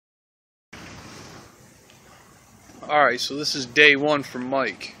Alright, so this is day one for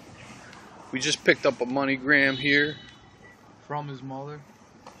Mike. We just picked up a MoneyGram here. From his mother.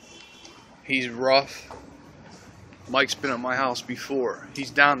 He's rough. Mike's been at my house before.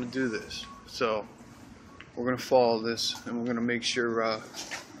 He's down to do this. So, we're going to follow this and we're going to make sure,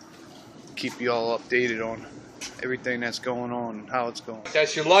 keep you all updated on everything that's going on and how it's going.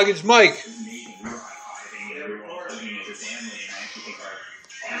 That's your luggage, Mike.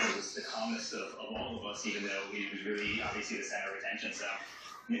 Was the calmest of all of us, even though he was really obviously the center of attention. So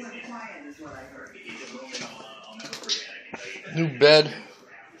it's quiet is what I heard. It's a moment I'll never forget. I can tell you that. New bed.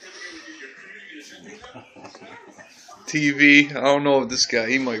 TV. I don't know if this guy,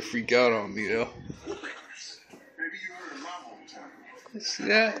 he might freak out on me though. See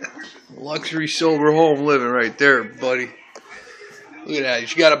that? Luxury sober home living right there, buddy. Look at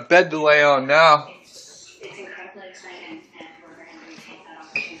that. You got a bed to lay on now.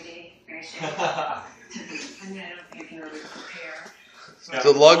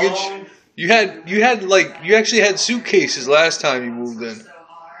 The luggage. You actually had suitcases last time you moved in.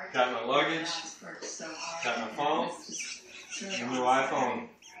 Got my luggage. Got my phone. The new iPhone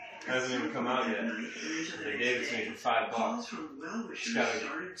hasn't even come out yet. They gave it to me for $5. Just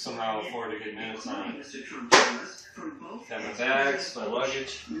gotta somehow afford to get minutes on it. Got my bags, my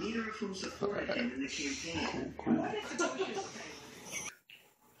luggage. Cool.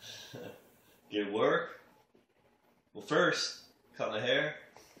 Get work. Well, first, cut my hair.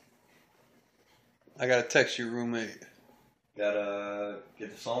 I gotta text your roommate. Gotta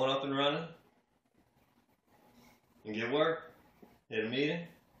get the phone up and running. And get work. Hit a meeting.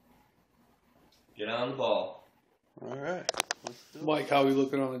 Get on the ball. Alright. Mike, how we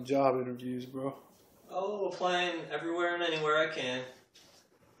looking on the job interviews, bro? Oh, applying everywhere and anywhere I can.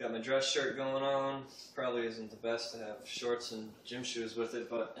 Got my dress shirt going on. Probably isn't the best to have shorts and gym shoes with it,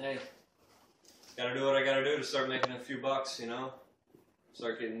 but hey. Gotta do what I gotta do to start making a few bucks, you know?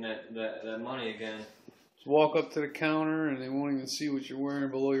 Start getting that money again. Just walk up to the counter and they won't even see what you're wearing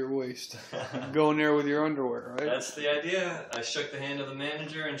below your waist. Go in there with your underwear, right? That's the idea. I shook the hand of the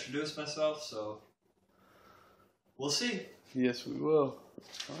manager, introduced myself, so we'll see. Yes, we will.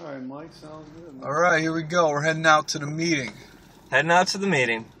 Alright, Mike, sounds good. Alright, here we go. We're heading out to the meeting. Heading out to the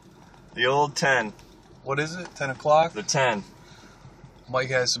meeting. The old 10. What is it? 10 o'clock? The 10. Mike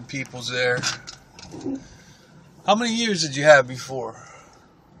has some peoples there. How many years did you have before?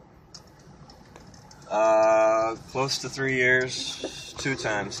 Close to 3 years. 2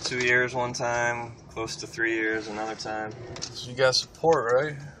 times. 2 years one time. Close to 3 years another time. So you got support,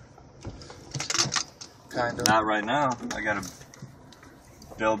 right? Kind of. Not right now. I gotta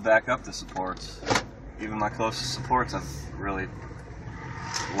build back up the supports. Even my closest supports I've really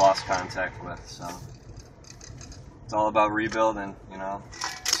lost contact with, so it's all about rebuilding, you know,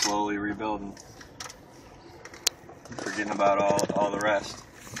 slowly rebuilding. Forgetting about all the rest.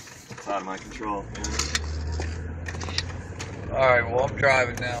 It's out of my control, you know? Alright, well, I'm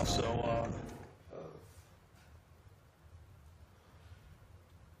driving now, so,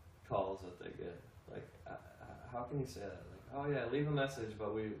 calls that they get. Like, how can you say that? Like, oh yeah, leave a message,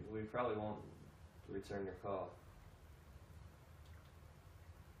 but we probably won't return your call.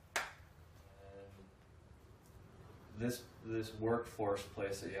 And this workforce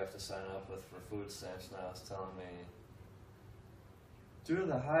place that you have to sign up with for food stamps now is telling me, due to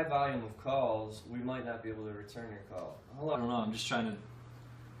the high volume of calls, we might not be able to return your call. I don't know, I'm just trying to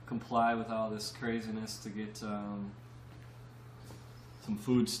comply with all this craziness to get some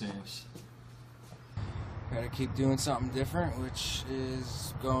food stamps. Gotta keep doing something different, which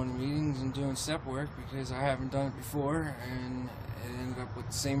is going to meetings and doing step work because I haven't done it before and it ended up with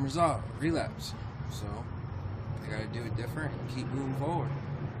the same result, relapse. So I gotta do it different and keep moving forward.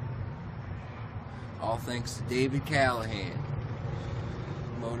 All thanks to David Callahan.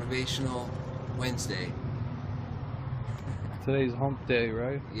 Motivational Wednesday. today's hump day,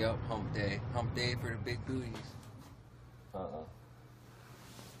 right? Yep, hump day. Hump day for the big booties.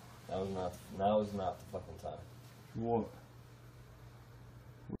 Now is not the fucking time. What?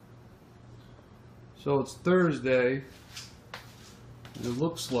 So it's Thursday. And it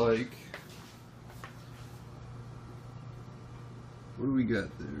looks like... What do we got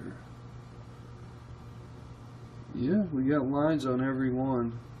there? Yeah, we got lines on every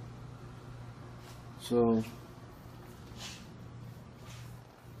one. So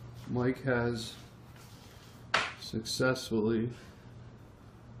Mike has successfully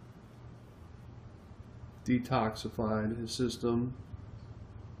detoxified his system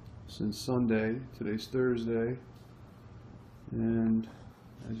since Sunday. Today's Thursday, and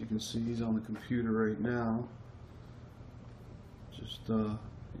as you can see, he's on the computer right now. Just yeah,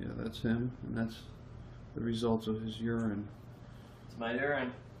 that's him, and that's the results of his urine. It's my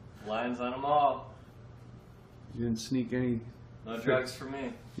urine. Lines on them all. You didn't sneak any. No drugs for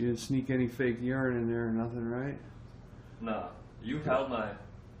me. You didn't sneak any fake urine in there or nothing, right? No. You held mine.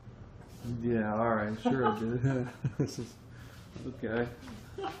 Yeah, alright, sure I did. Okay.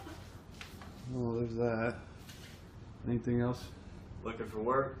 Well, there's that. Anything else? Looking for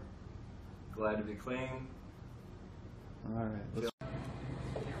work. Glad to be clean. Alright, let's.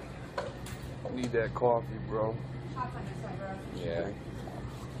 Need that coffee, bro. Yeah.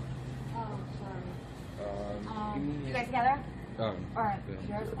 Oh, sorry. You guys together? Or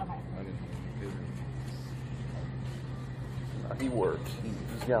yours? Okay. He works.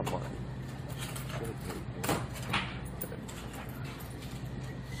 He's got money.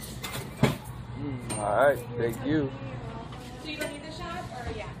 Alright, thank you. So you don't need the shot?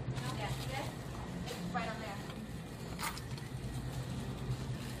 Or yeah? Yeah. It's right on there.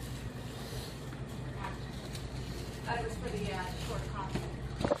 It was for the short coffee.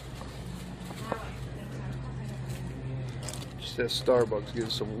 Just at Starbucks,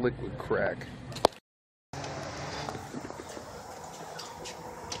 get some liquid crack.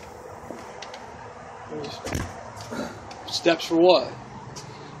 Steps for what?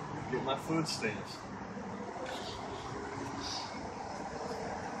 Get my food stamps.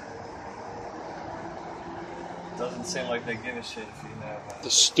 Doesn't seem like they give a shit if you have. The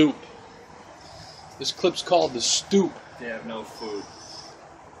Stoop. This clip's called The Stoop. They have no food.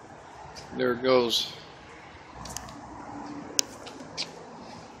 There it goes.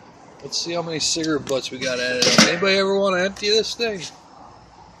 Let's see how many cigarette butts we got added up. Anybody ever want to empty this thing?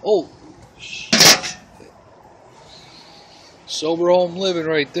 Oh, shit. Sober home living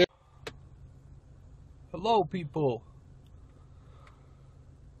right there. Hello, people.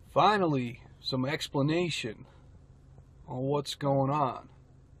 Finally, some explanation on what's going on.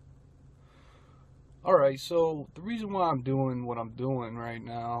 Alright, so the reason why I'm doing what I'm doing right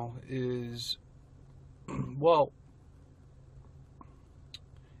now is, well,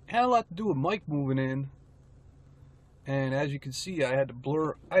 it had a lot to do with Mike moving in. And as you can see, I had to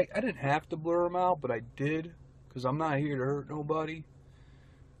blur. I didn't have to blur him out, but I did, because I'm not here to hurt nobody.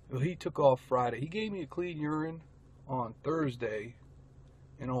 Well, he took off Friday. He gave me a clean urine on Thursday,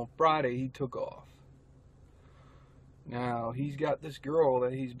 and on Friday he took off. Now, he's got this girl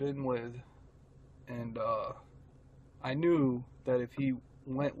that he's been with, and I knew that if he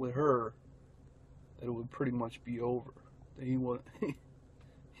went with her, that it would pretty much be over. That he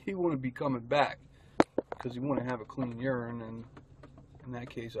wouldn't be coming back, because he wouldn't have a clean urine, and in that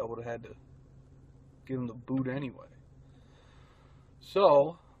case I would have had to give him the boot anyway.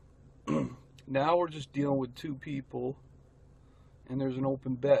 So now we're just dealing with two people, and there's an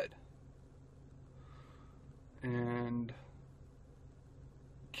open bed, and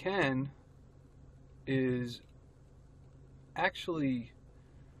Ken is actually,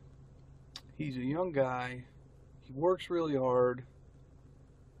 he's a young guy, he works really hard.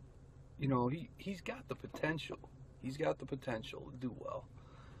 You know, he's got the potential. He's got the potential to do well.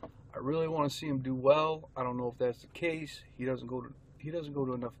 I really want to see him do well. I don't know if that's the case. He doesn't go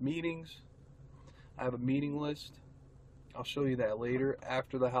to enough meetings. I have a meeting list. I'll show you that later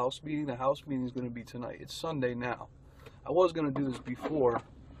after the house meeting. The house meeting is going to be tonight. It's Sunday now. I was going to do this before,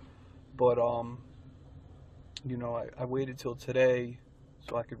 but you know, I waited till today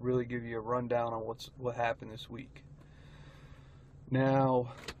so I could really give you a rundown on what happened this week.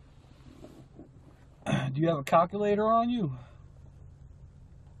 Now, do you have a calculator on you?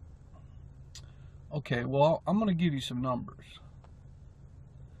 Okay, well, I'm going to give you some numbers.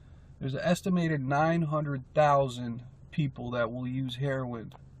 There's an estimated 900,000 people that will use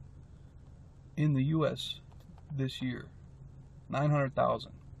heroin in the U.S. this year.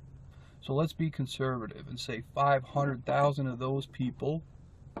 900,000. So let's be conservative and say 500,000 of those people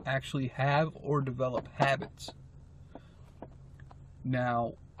actually have or develop habits.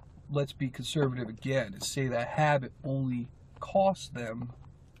 Now, let's be conservative again and say that habit only costs them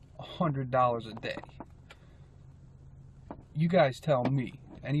 $100 a day. You guys tell me,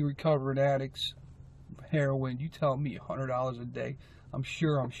 any recovering addicts, heroin, you tell me $100 a day. I'm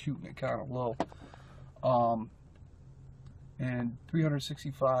sure I'm shooting it kind of low. And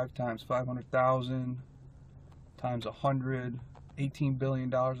 365 times 500,000 times 100, $18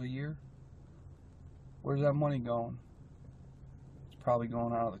 billion a year. Where's that money going? It's probably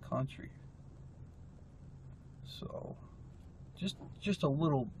going out of the country. So just a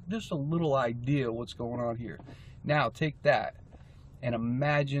little idea what's going on here. Now take that and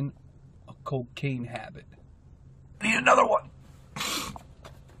imagine a cocaine habit. Need another one.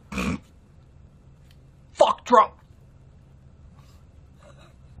 Fuck Trump.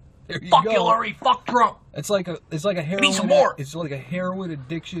 There you Fuck go. Hillary. Fuck Trump. It's like a heroin. Need some more. It's like a heroin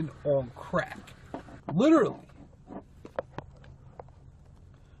addiction on crack. Literally.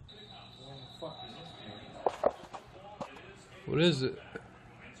 What is it?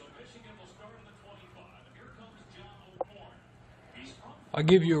 I'll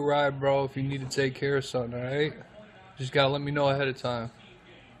give you a ride, bro, if you need to take care of something, alright? Just gotta let me know ahead of time.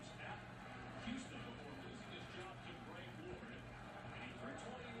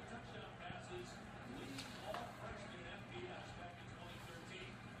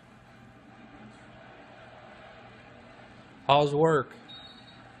 How's work?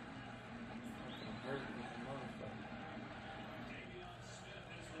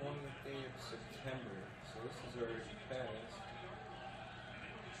 20th day of September, so this is already passed.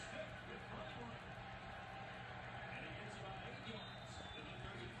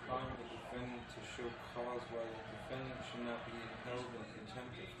 Requiring the defendant to show cause why the defendant should not be held in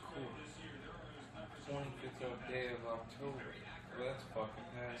contempt of court. 25th day of October. Well, that's fucking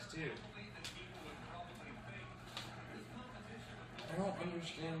past too. I don't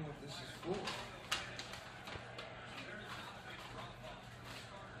understand what this is for.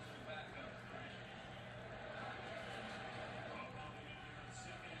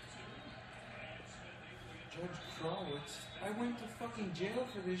 Judge Krawitz, I went to fucking jail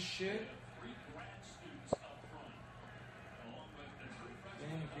for this shit.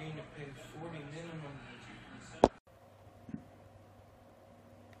 Man agreeing to pay 40 minimum.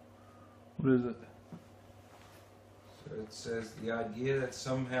 What is it? So it says the idea that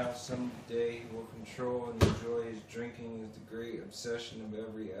somehow, someday he will control and enjoy his drinking is the great obsession of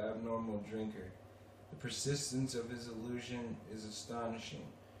every abnormal drinker. The persistence of his illusion is astonishing.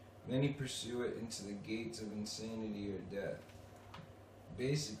 Many pursue it into the gates of insanity or death.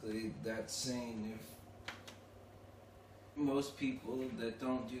 Basically, that's saying if most people that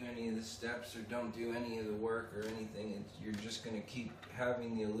don't do any of the steps or don't do any of the work or anything, you're just going to keep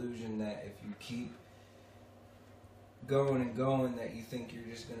having the illusion that if you keep going and going, that you think you're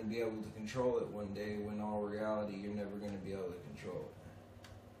just going to be able to control it one day, when all reality you're never going to be able to control it.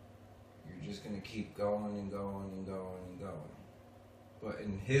 You're just going to keep going and going and going and going. But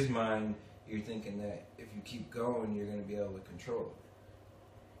in his mind, you're thinking that if you keep going, you're going to be able to control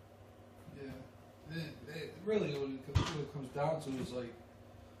it. Yeah. It really, what it comes down to is like,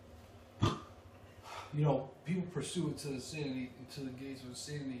 you know, people pursue it to insanity, to the gates of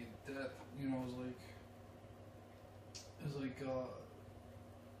insanity and death. You know, it's like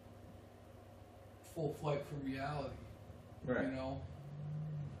full flight from reality. Right. You know.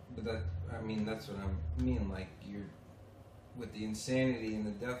 But that's what I mean. Like, you're with the insanity and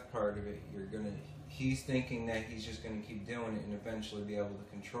the death part of it, he's thinking that he's just gonna keep doing it and eventually be able to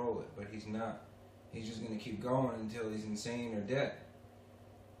control it, but he's not. He's just gonna keep going until he's insane or dead.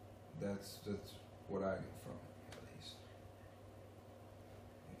 That's what I get from it, at least.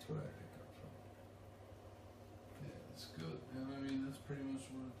 That's what I pick up from it. Yeah, that's good. And I mean, that's pretty much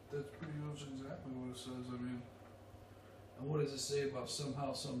exactly what it says. I mean, and what does it say about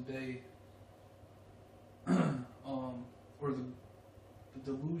somehow, someday, or the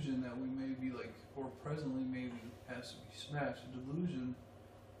delusion that we may be like, or presently maybe has to be smashed. The delusion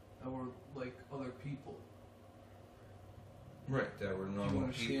that we're like other people. Right, that we're normal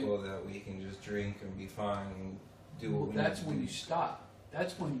people, that we can just drink and be fine and do what we need to do. That's when you stop.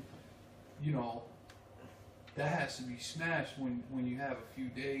 That's when, you know, that has to be smashed when you have a few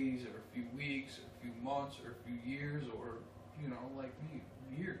days or a few weeks or a few months or a few years, or, you know, like me,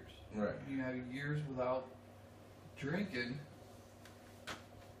 years. Right. You had years without drinking.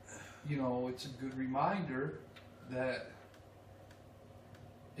 You know, it's a good reminder that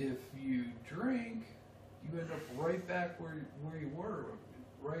if you drink, you end up right back where you were,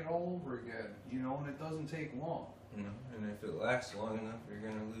 right all over again, you know, and it doesn't take long. You know, and if it lasts long enough, you're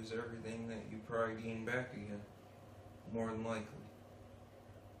going to lose everything that you probably gain back again. More than likely.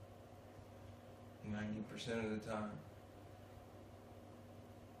 90% of the time.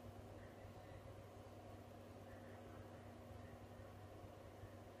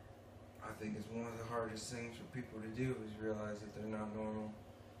 I think it's one of the hardest things for people to do is realize that they're not normal.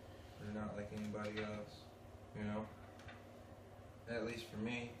 They're not like anybody else, you know? At least for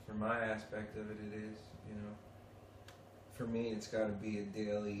me, for my aspect of it, it is, you know? For me, it's got to be a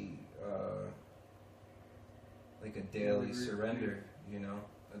daily, like a daily surrender, you know?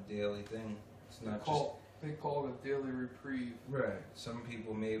 A daily thing. It's not They call it a daily reprieve. Right. Some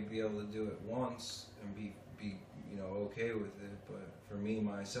people may be able to do it once and be you know, okay with it, but for me,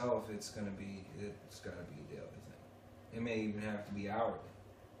 myself, it's gotta be a daily thing. It may even have to be hourly,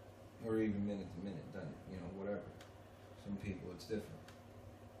 or even minute to minute, done, you know, whatever. Some people, it's different.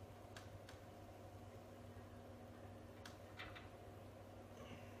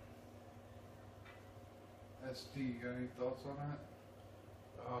 SD, you got any thoughts on that?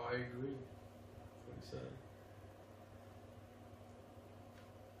 Oh, I agree. What he said.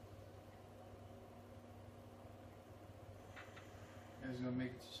 You guys gonna make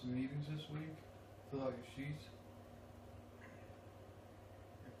it to some meetings this week? Fill out your sheets?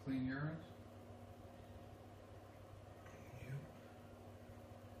 Clean urines?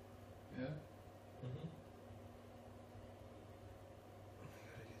 Yeah? Mm-hmm.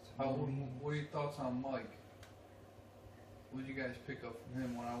 What are your thoughts on Mike? What did you guys pick up from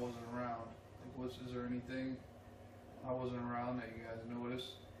him when I wasn't around? Like, is there anything I wasn't around that you guys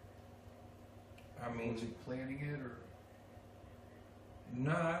noticed? I mean, Was he planning it or?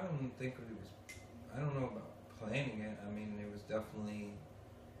 no, I don't think it was. I don't know about planning it. I mean, it was definitely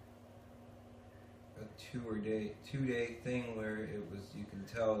a two-day thing where it was. You can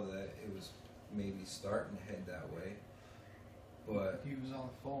tell that it was maybe starting to head that way. But He was on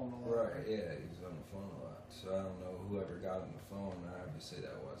the phone a lot. right, yeah, he was on the phone a lot. So I don't know whoever got on the phone. I would say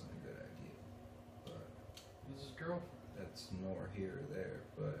that wasn't a good idea. But It was his girlfriend. that's nor here or there.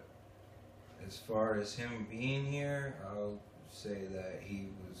 But as far as him being here, I'll say that he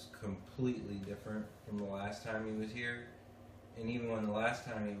was completely different from the last time he was here. And even when the last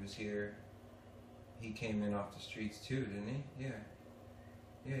time he was here, he came in off the streets too, didn't he? Yeah.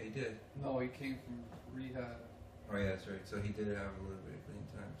 Yeah, he did. No, he came from rehab. Oh yeah, that's right. So he did have a little bit of clean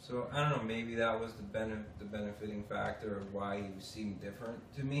time. So I don't know. Maybe that was the benefiting factor of why he seemed different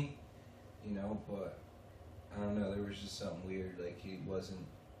to me, you know. But I don't know. There was just something weird. Like he wasn't.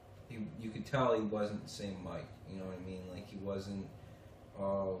 You could tell he wasn't the same Mike. You know what I mean? Like he wasn't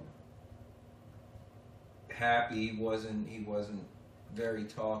happy. He wasn't very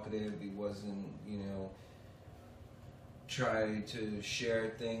talkative. He wasn't. You know. Try to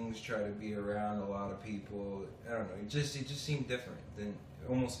share things, try to be around a lot of people. I don't know. It just seemed different than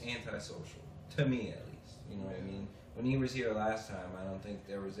almost antisocial to me, at least. You know what I mean? When he was here last time, I don't think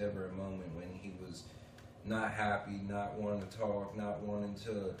there was ever a moment when he was not happy, not wanting to talk, not wanting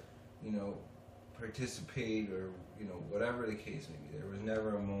to, you know, participate or you know whatever the case may be. There was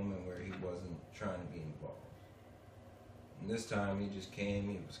never a moment where he wasn't trying to be involved. And this time he just came.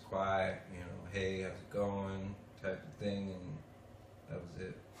 He was quiet. You know, hey, how's it going? Type of thing, and that was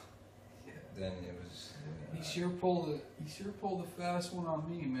it. Yeah. Then it was. He sure pulled a fast one on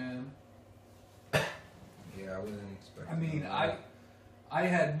me, man. Yeah, I wasn't expecting. I mean, that. I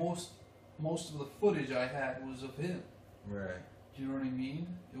had most of the footage I had was of him. Right. Do you know what I mean?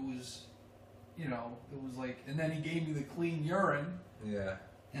 It was, you know, it was like, and then he gave me the clean urine, Yeah.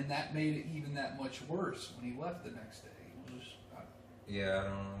 and that made it even that much worse when he left the next day. It was, Yeah, I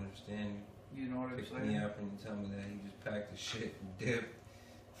don't understand. you know what I'm Pick saying? me up and you tell me that he just packed his shit and dipped.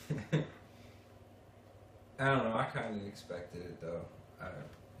 I don't know. I kind of expected it though.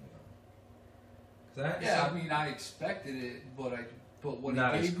 I mean, I expected it, but what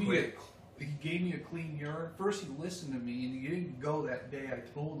Not he as gave me, quick. he gave me a clean urine. First, he listened to me, and he didn't go that day. I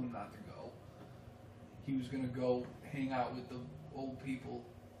told him not to go. He was gonna go hang out with the old people,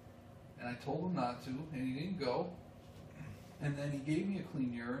 and I told him not to, and he didn't go. And then he gave me a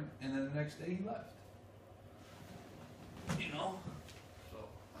clean urine, and then the next day he left. You know? So,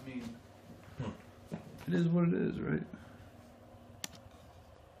 I mean, it is what it is, right?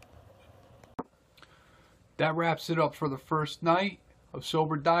 That wraps it up for the first night of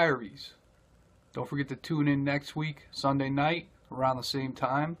Sober Diaries. Don't forget to tune in next week, Sunday night, around the same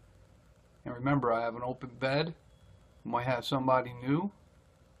time. And remember, I have an open bed. Might have somebody new.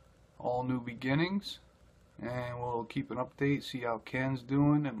 All new beginnings. And we'll keep an update, see how Ken's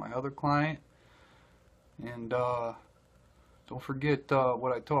doing and my other client. And don't forget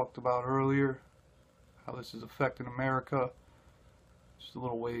what I talked about earlier, how this is affecting America. Just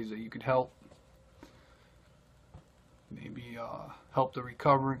little ways that you could help. Maybe help the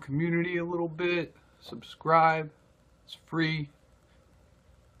recovering community a little bit. Subscribe. It's free.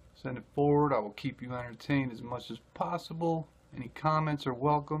 Send it forward. I will keep you entertained as much as possible. Any comments are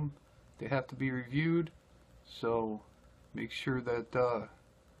welcome. They have to be reviewed. So make sure that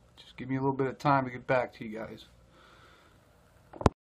just give me a little bit of time to get back to you guys.